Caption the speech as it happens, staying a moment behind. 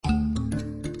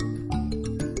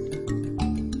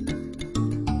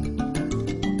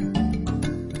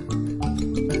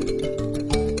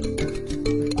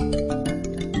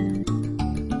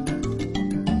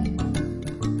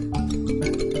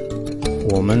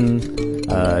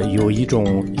们有一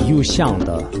种有相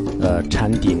的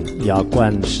禅定，要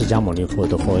观释迦牟尼佛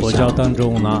的佛像。佛教当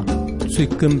中呢，最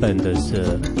根本的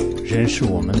是人是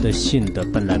我们的性的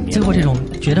本来面目。最后这种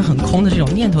觉得很空的这种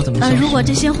念头怎么修？如果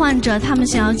这些患者他们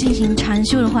想要进行禅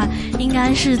修的话，应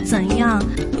该是怎样？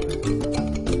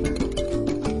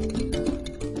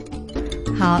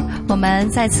好，我们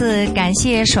再次感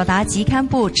谢索达吉堪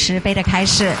布慈悲的开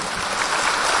示。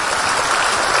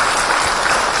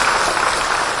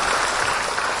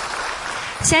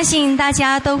相信大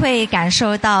家都会感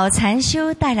受到禅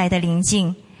修带来的宁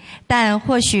静，但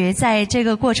或许在这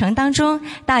个过程当中，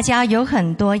大家有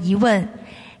很多疑问。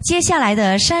接下来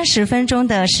的30分钟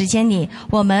的时间里，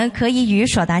我们可以与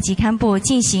索达吉堪布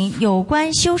进行有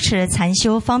关修持禅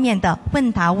修方面的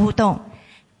问答互动。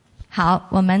好，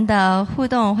我们的互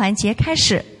动环节开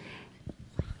始。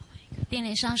定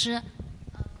理上师，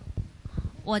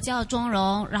我叫钟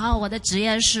荣，然后我的职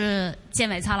业是健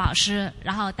美操老师，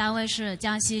然后单位是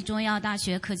江西中医药大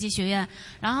学科技学院。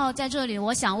然后在这里，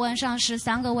我想问上师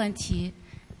3个问题，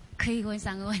可以问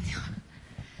3个问题吗？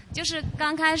就是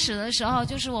刚开始的时候，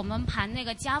就是我们盘那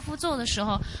个家父咒的时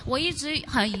候，我一直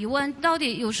很疑问，到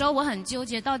底有时候我很纠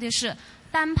结，到底是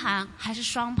单盘还是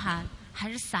双盘还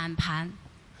是散盘？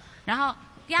然后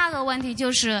第2个问题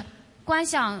就是观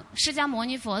想释迦牟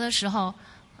尼佛的时候，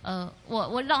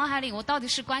我脑海里我到底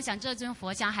是观想这尊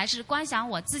佛像，还是观想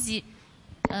我自己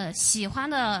喜欢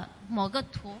的某个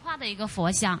图画的一个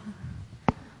佛像？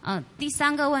第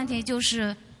3个问题就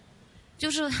是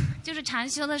禅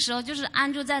修的时候，就是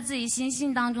安住在自己心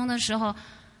性当中的时候，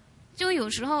就有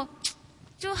时候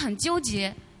就很纠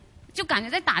结。就感觉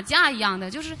在打架一样的，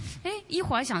就是一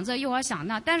会儿想这一会儿想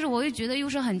那，但是我又觉得又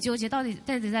是很纠结，到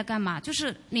底在干嘛？就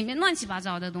是里面乱七八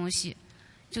糟的东西，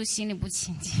就心里不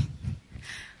清净。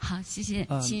好，谢谢，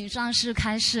请上师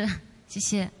开示，谢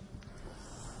谢。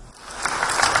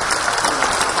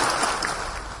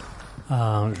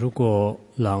如果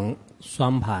能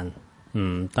双盘，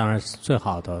当然是最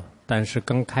好的。但是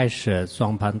刚开始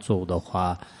双盘做的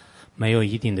话，没有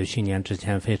一定的训练之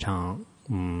前非常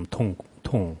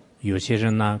痛。有些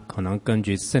人呢，可能根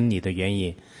据生理的原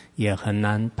因，也很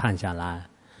难盘下来。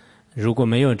如果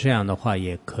没有这样的话，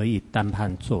也可以单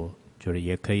盘做，就是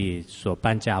也可以说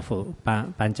搬家父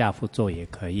做也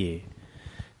可以。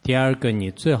第2个，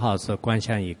你最好是观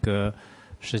想一个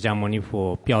释迦牟尼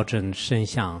佛标准圣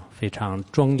像，非常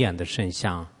庄严的圣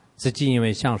像。自己因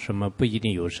为像什么不一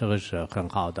定有时候是很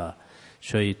好的，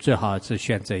所以最好是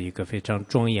选择一个非常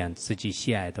庄严、自己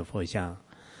喜爱的佛像。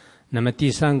那么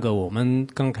第3个，我们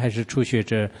刚开始初学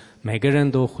者，每个人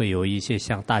都会有一些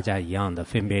像大家一样的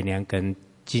分别念跟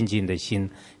精进的心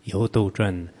有斗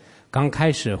争。刚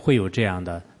开始会有这样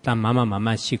的，但慢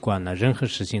慢习惯了，任何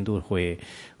事情都会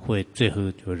最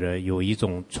后就是有一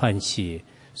种串习。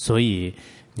所以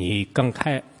你刚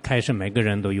开始每个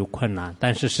人都有困难，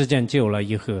但是时间久了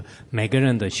以后，每个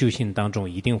人的修行当中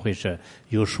一定会是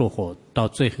有收获，到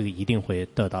最后一定会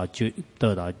得到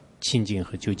清净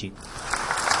和究竟。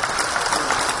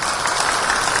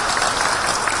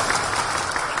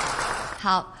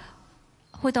好，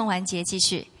互动环节继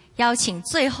续，邀请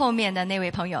最后面的那位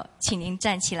朋友，请您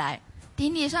站起来。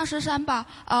顶礼上师三宝，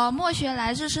墨学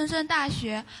来自深圳大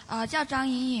学，叫张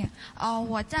莹莹，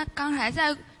我刚才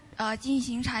在进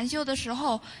行禅修的时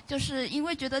候，就是因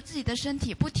为觉得自己的身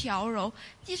体不调柔，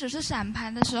即使是散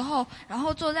盘的时候，然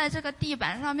后坐在这个地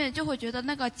板上面，就会觉得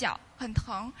那个脚很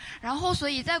疼，然后所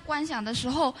以在观想的时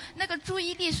候，那个注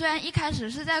意力虽然一开始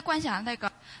是在观想那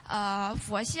个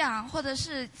佛像或者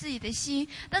是自己的心，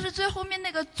但是最后面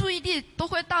那个注意力都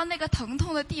会到那个疼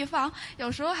痛的地方，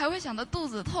有时候还会想到肚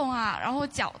子痛啊，然后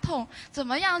脚痛，怎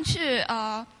么样去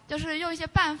就是用一些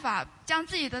办法将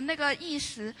自己的那个意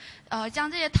识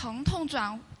将这些疼痛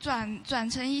转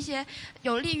成一些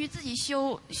有利于自己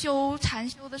修禅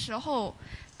修的时候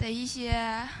的一些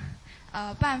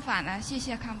办法呢？谢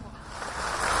谢康博。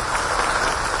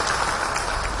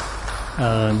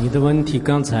你的问题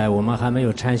刚才我们还没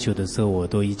有禅修的时候，我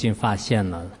都已经发现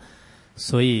了，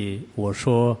所以我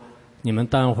说你们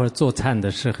待会儿做禅的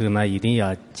时候呢，一定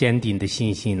要坚定的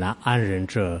信心来安忍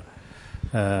着，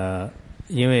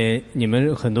因为你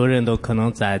们很多人都可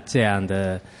能在这样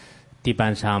的地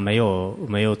板上没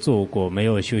有做过，没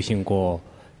有修行过，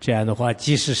这样的话，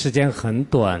即使时间很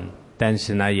短，但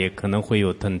是呢，也可能会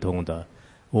有疼痛的。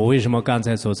我为什么刚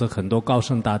才说是很多高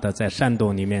僧大德在山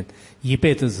洞里面一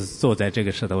辈子是坐在这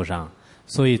个石头上，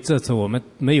所以这次我们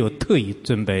没有特意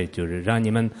准备，就是让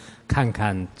你们看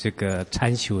看这个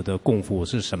禅修的功夫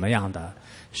是什么样的。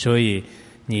所以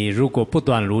你如果不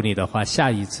断努力的话，下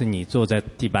一次你坐在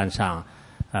地板上，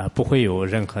不会有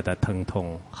任何的疼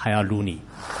痛，还要努力。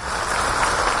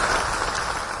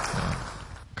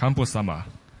Khenpo萨玛，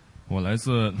我来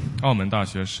自澳门大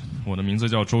学，我的名字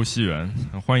叫周希元，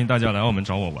欢迎大家来澳门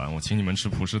找我玩，我请你们吃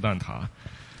葡式蛋挞。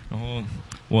然后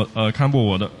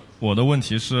Khenpo，我的问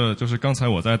题是，就是刚才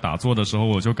我在打坐的时候，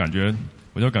我就感觉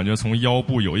从腰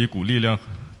部有一股力量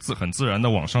很自然的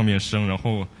往上面升，然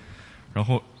后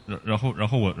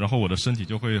我的身体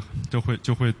就会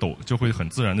很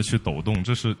自然的去抖动。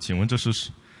请问这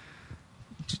是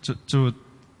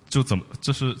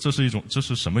这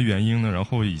是什么原因呢？然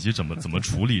后以及怎么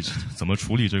处理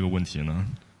这个问题呢？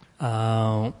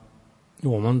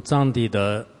我们藏地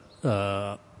的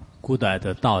古代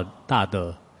的大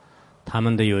德，他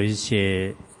们的有一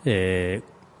些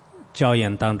教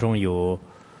言当中有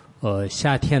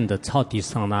夏天的草地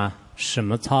上呢，什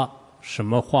么草什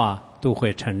么花都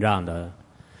会成长的。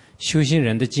修行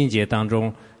人的境界当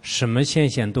中，什么现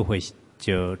象都会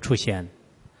就出现。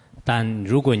但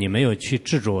如果你没有去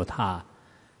执着它，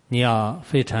你要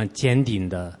非常坚定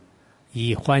的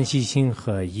以欢喜心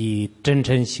和以真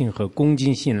诚心和恭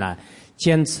敬心来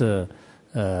坚持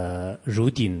入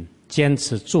定，坚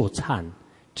持坐禅。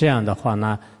这样的话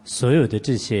呢，所有的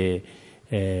这些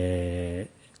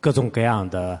各种各样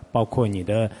的，包括你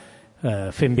的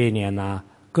分别念呐，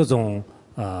各种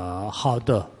好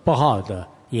的不好的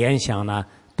言想呢，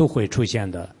都会出现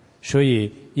的。所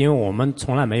以因为我们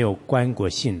从来没有观过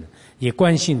性，也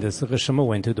观性的时候什么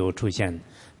问题都出现，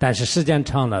但是时间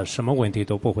长了什么问题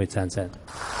都不会产生。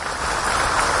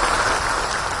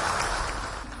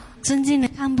尊敬的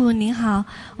堪布您好，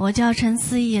我叫陈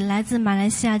思义，来自马来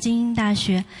西亚精英大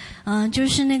学。就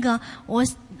是那个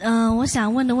我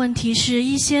想问的问题是，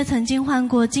一些曾经患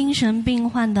过精神病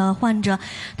患的患者，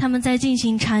他们在进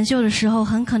行禅修的时候，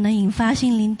很可能引发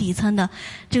心灵底层的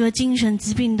这个精神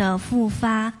疾病的复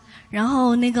发。然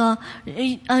后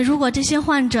如果这些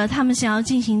患者他们想要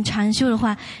进行禅修的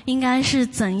话，应该是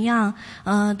怎样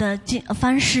的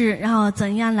方式，然后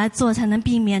怎样来做才能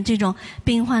避免这种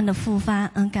病患的复发？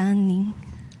感恩您。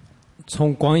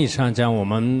从广义上讲，我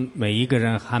们每一个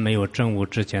人还没有证悟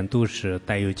之前，都是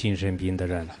带有精神病的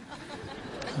人。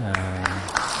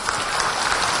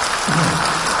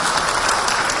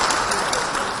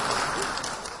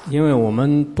因为我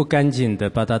们不干净的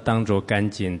把它当作干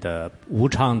净的，无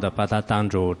常的把它当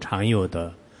作常有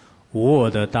的，无我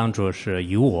的当作是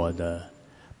有我的，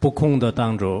不空的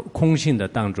当作空性的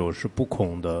当作是不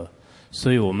空的。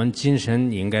所以我们精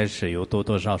神应该是有多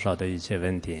多少少的一些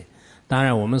问题。当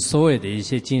然我们所谓的一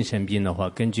些精神病的话，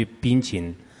根据病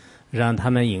情让他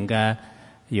们应该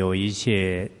有一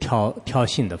些调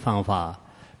性的方法。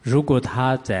如果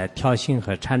他在调性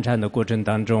和参禅的过程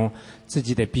当中，自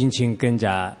己的病情更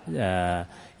加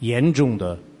严重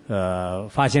的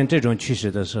发现这种趋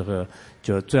势的时候，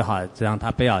就最好让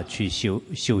他不要去修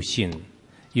行。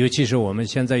尤其是我们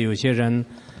现在有些人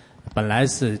本来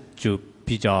是就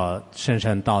比较神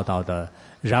神叨叨的，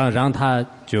让他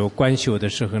就观修的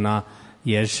时候呢，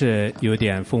也是有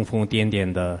点疯疯癫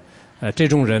癫的。这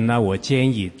种人呢，我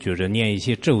建议就是念一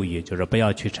些咒语，就是不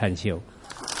要去禅修。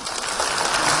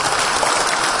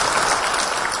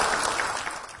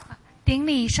顶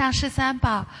礼上师三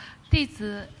宝，弟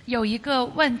子有一个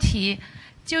问题，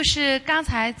就是刚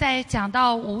才在讲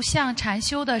到无相禅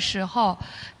修的时候，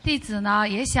弟子呢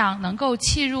也想能够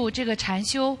契入这个禅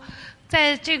修。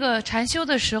在这个禅修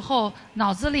的时候，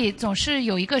脑子里总是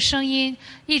有一个声音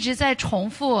一直在重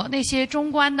复那些中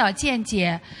观的见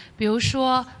解，比如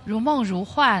说如梦如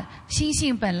幻，心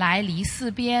性本来离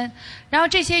四边，然后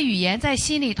这些语言在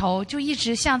心里头就一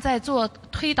直像在做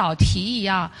推导题一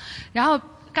样。然后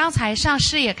刚才上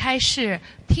师也开示，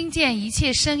听见一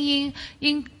切声音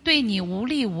应对你无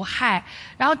利无害，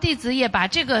然后弟子也把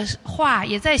这个话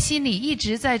也在心里一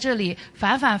直在这里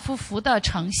反反复复的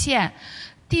呈现。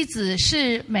弟子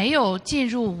是没有进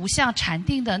入无相禅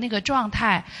定的那个状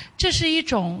态，这是一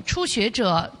种初学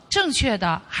者正确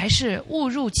的还是误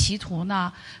入歧途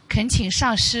呢？恳请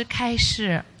上师开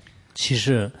示。其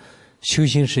实修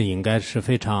行是应该是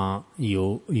非常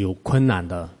有困难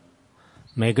的，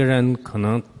每个人可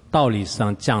能道理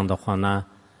上讲的话呢，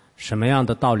什么样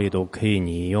的道理都可以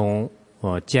你用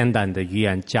简单的语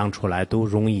言讲出来都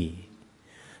容易，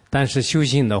但是修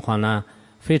行的话呢，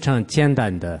非常简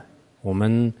单的，我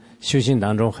们修行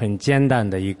当中很简单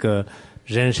的一个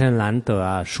人生难得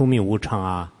啊，寿命无常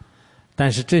啊，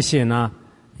但是这些呢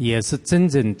也是真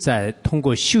正在通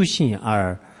过修行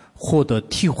而获得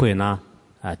体会呢，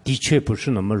的确不是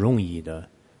那么容易的。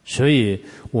所以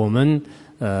我们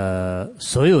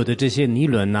所有的这些理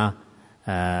论呢，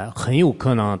很有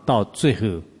可能到最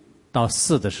后到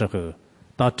死的时候，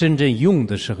到真正用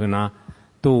的时候呢，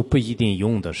都不一定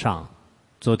用得上。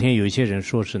昨天有些人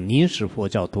说是临时佛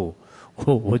教徒，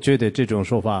我觉得这种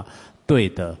说法对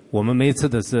的。我们每次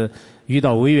都是遇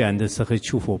到危缘的时候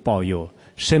求佛保佑，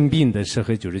生病的时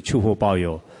候就是求佛保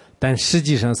佑，但实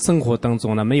际上生活当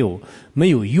中呢没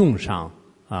有用上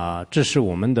啊，这是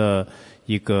我们的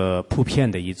一个普遍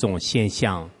的一种现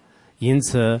象。因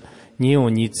此你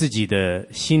用你自己的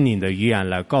心灵的语言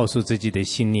来告诉自己的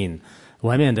心灵，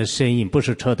外面的声音不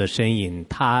是车的声音，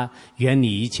它远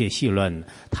离一切戏论，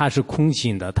它是空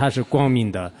性的，它是光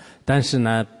明的，但是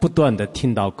呢不断的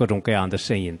听到各种各样的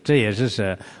声音，这也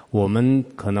是我们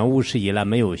可能无始以来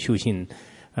没有修行。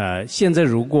现在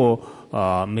如果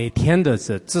每天的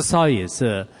是至少也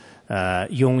是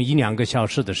用1-2个小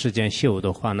时的时间修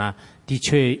的话呢，的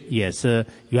确也是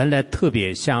原来特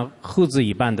别像猴子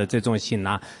一般的这种心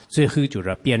呢，最后就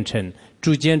是变成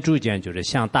逐渐就是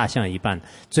像大象一般，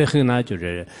最后呢就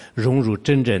是融入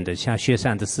真正的像雪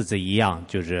山的狮子一样，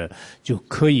就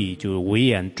可以就威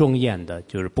严庄严的，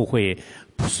就是不会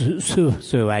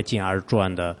随外境而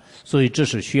转的。所以这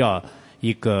是需要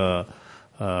一个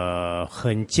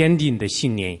很坚定的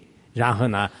信念，然后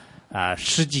呢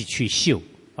实际去修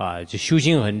就修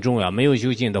行很重要，没有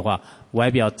修行的话，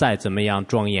外表再怎么样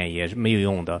庄严也是没有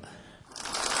用的。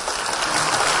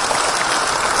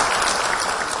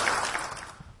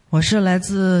我是来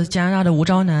自加拿大的吴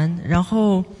昭南，然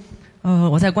后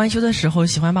我在观修的时候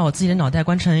喜欢把我自己的脑袋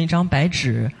观成一张白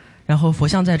纸，然后佛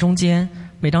像在中间，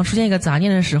每当出现一个杂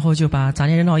念的时候就把杂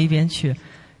念扔到一边去，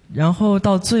然后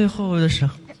到最后的时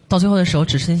候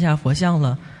只剩下佛像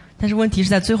了。但是问题是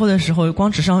在最后的时候，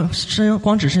光只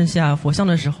剩下佛像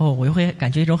的时候，我又会感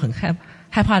觉一种很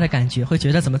害怕的感觉，会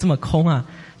觉得怎么这么空啊？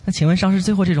那请问上师，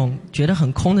最后这种觉得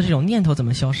很空的这种念头怎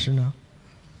么消失呢？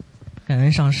感恩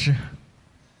上师。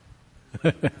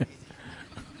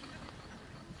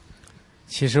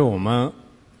其实我们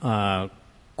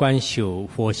观修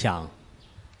佛像，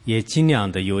也尽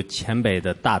量的有前辈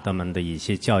的大德们的一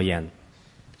些教言。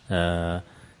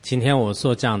今天我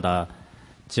所讲的，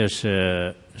就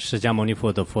是释迦牟尼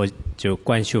佛的就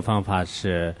观修方法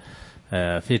是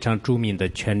非常著名的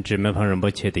全智门旁仁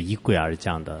波切的依轨而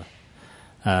讲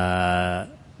的。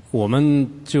我们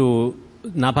就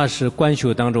哪怕是观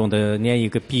修当中的念一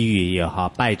个比喻也好，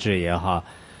拜智也好，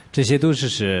这些都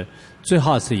是最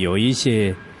好是有一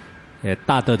些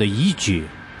大德的依据，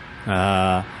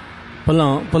不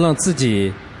能自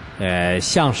己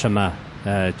想什么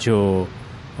就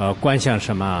观想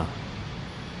什么。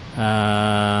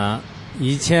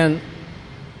以前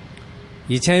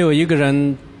有一个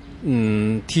人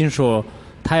听说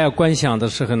他要观想的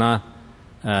时候呢，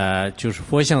就是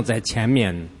佛像在前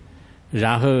面，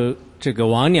然后这个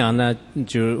王娘呢，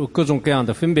就各种各样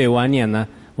的分别王娘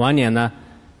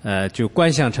呢，就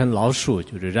观想成老鼠，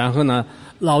就是然后呢，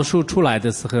老鼠出来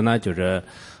的时候呢，就是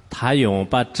他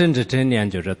把真知真念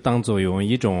就是当作用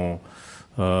一种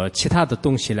其他的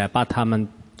东西来把他们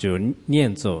就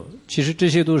念走。其实这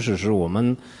些都是我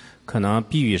们可能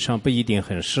比喻上不一定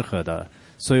很适合的，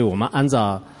所以我们按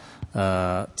照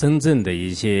真正的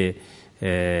一些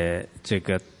这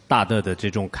个大德的这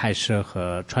种开示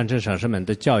和传承上师们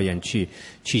的教言去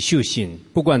修行。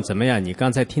不管怎么样，你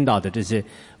刚才听到的这些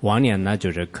妄念呢，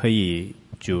就是可以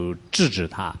就制止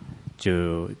它，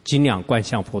就尽量观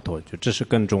想佛陀，就这是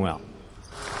更重要。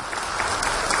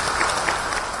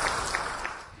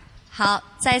好，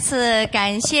再次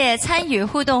感谢参与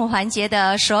互动环节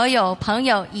的所有朋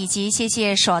友，以及谢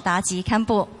谢索达吉堪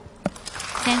布。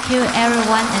Thank you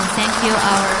everyone and thank you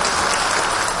our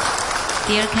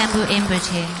dear Khenpo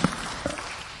Rinpoche。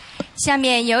下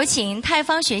面有请泰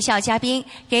方学校嘉宾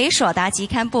给索达吉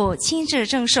堪布亲自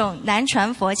赠送南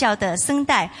传佛教的僧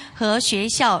带和学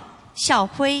校校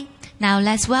徽。Now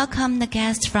let's welcome the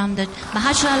guests from the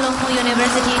Mahachulalongkorn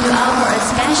University to offer a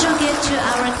special gift to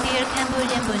our dear Khenpo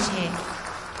Rinpoche.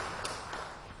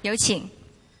 有请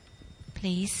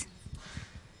Please.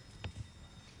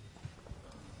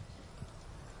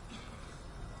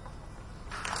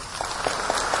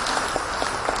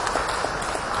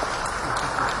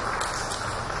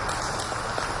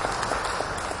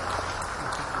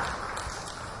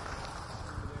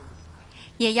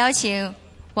也邀请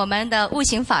我们的悟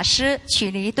行法师曲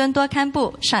离敦多堪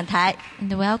布上台。And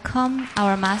welcome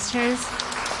our masters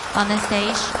on the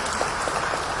stage.